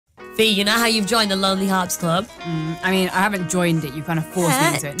B, you know how you've joined the Lonely Harpz Club? I mean, I haven't joined it. You kind of forced me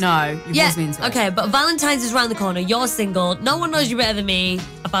into it. No, you forced me into it. Okay, but Valentine's is around the corner. You're single. No one knows you better than me.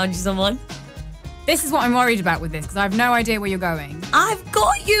 I found you someone. This is what I'm worried about with this, because I have no idea where you're going. I've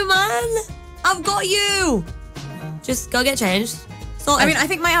got you, man. I've got you. Just go get changed. I mean, I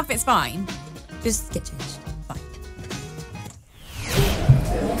think my outfit's fine. Just get changed. Fine.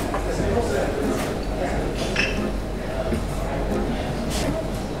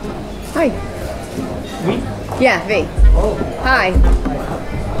 Hi. Me? Yeah, V. Oh. Hi.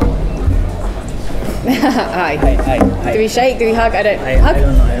 Hi. Hi. Do we shake? Do we hug? I don't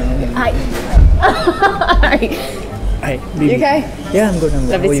know. Hi. Hi. You okay? Yeah, I'm good.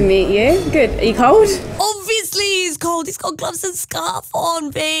 Lovely to meet you. Good. Are you cold? Obviously he's cold. He's got gloves and scarf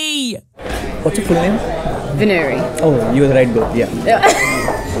on, V. What's your full name? Vinuri. Oh, you were the right girl. Yeah.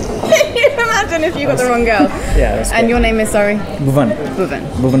 Can you imagine if you got the wrong girl? Yeah, that's And your name is, sorry? Bhuvan.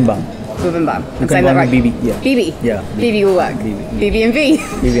 Bhuvan Bam. Bam. You can call me BB. Yeah. BB? Yeah. BB will work. BB and V?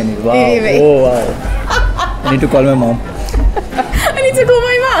 BB and V. Wow. BB and V. Oh, wow. I need to call my mom. I need to call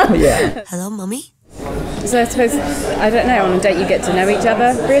my mum. Yeah. Hello, mummy. So I suppose, I don't know, on a date you get to know each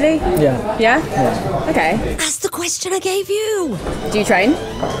other, really? Yeah. Yeah? Yeah. Okay. That's the question I gave you. Do you train?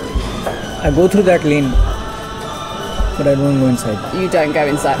 I go through that lane, but I don't go inside. You don't go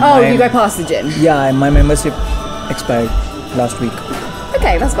inside. Oh, you go past the gym? Yeah, my membership expired last week.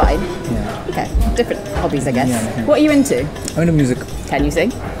 Okay, that's fine. Yeah. Okay, different hobbies, I guess. Yeah. What are you into? I'm into music. Can you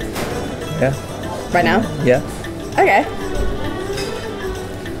sing? Yeah. Right now? Yeah. Okay.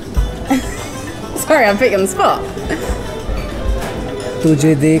 Sorry, I'm putting you on the spot.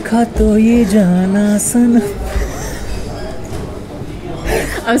 तुझे देखा तो ये जाना सन.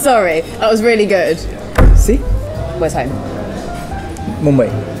 I'm sorry, that was really good. See? Where's home? Mumbai.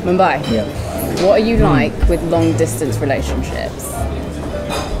 Mumbai? Yeah. What are you like with long distance relationships?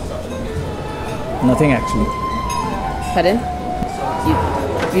 Nothing actually. Pardon?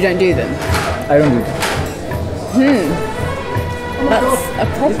 You don't do them? I don't do that. That's a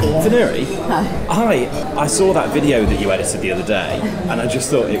problem. Vinuri, hi. I saw that video that you edited the other day, and I just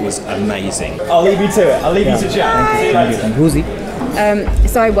thought it was amazing. I'll leave you to it. I'll leave you to chat. See you later. And who's he?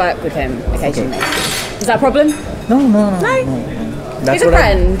 So I work with him occasionally. Is that a problem? No. He's a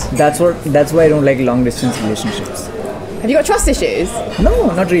friend. That's why I don't like long distance relationships. Have you got trust issues?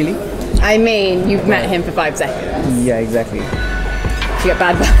 No, not really. I mean, you've met him for 5 seconds. Yeah, exactly. You get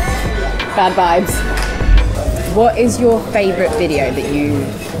bad vibes. What is your favourite video that you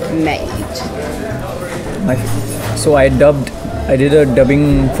made? So I did a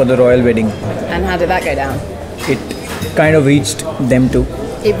dubbing for the royal wedding. And how did that go down? It kind of reached them too.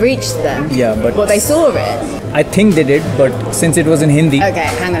 It reached them? Yeah, but... Well, they saw it? I think they did, but since it was in Hindi... Okay,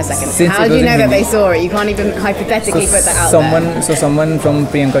 hang on a second. How do you know that they saw it? You can't even hypothetically put that out there. So someone from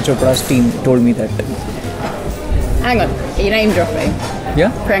Priyanka Chopra's team told me that. Hang on, are you name dropping?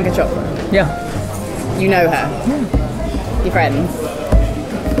 Yeah? Priyanka Chopra? Yeah. You know her? Yeah. Your friend?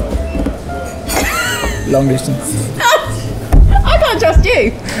 Long distance. I can't trust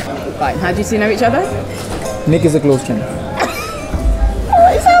you! Fine, how do you two know each other? Nick is a close friend.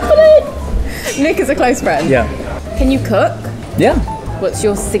 What is happening? Nick is a close friend? Yeah. Can you cook? Yeah. What's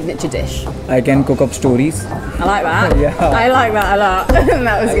your signature dish? I can cook up stories. I like that. Yeah. I like that a lot.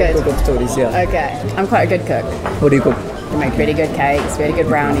 That was good. Cook up stories, yeah. Okay. I'm quite a good cook. What do you cook? I make really good cakes, really good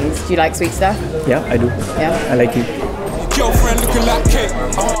brownies. Do you like sweet stuff? Yeah, I do. Yeah? I like you. Girlfriend looking like cake,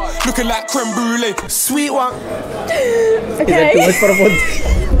 looking like creme brulee. Sweet one. Okay. Is that too much for a first date?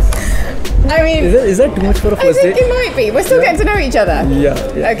 I mean... Is that too much for a I first think date? it might be. We're still getting to know each other.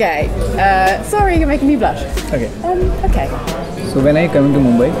 Yeah. Okay. Sorry, you're making me blush. Okay. Okay. So when are you coming to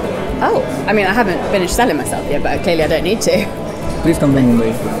Mumbai? Oh, I mean, I haven't finished selling myself yet, but clearly I don't need to. Please come to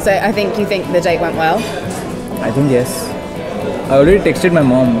Mumbai. So I think you think the date went well? I think yes. I already texted my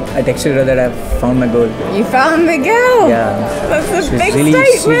mom. I texted her that I've found my girl. You found the girl? Yeah. That's a big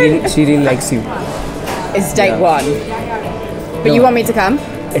statement. She really likes you. It's date one. But No. you want me to come?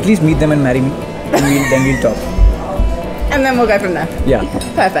 At least meet them and marry me. Then we'll talk. And then we'll go from there. Yeah.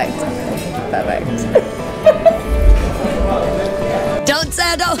 Perfect. Don't say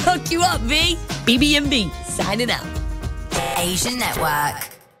I don't hook you up, V. BB&B, signing out. Asian Network.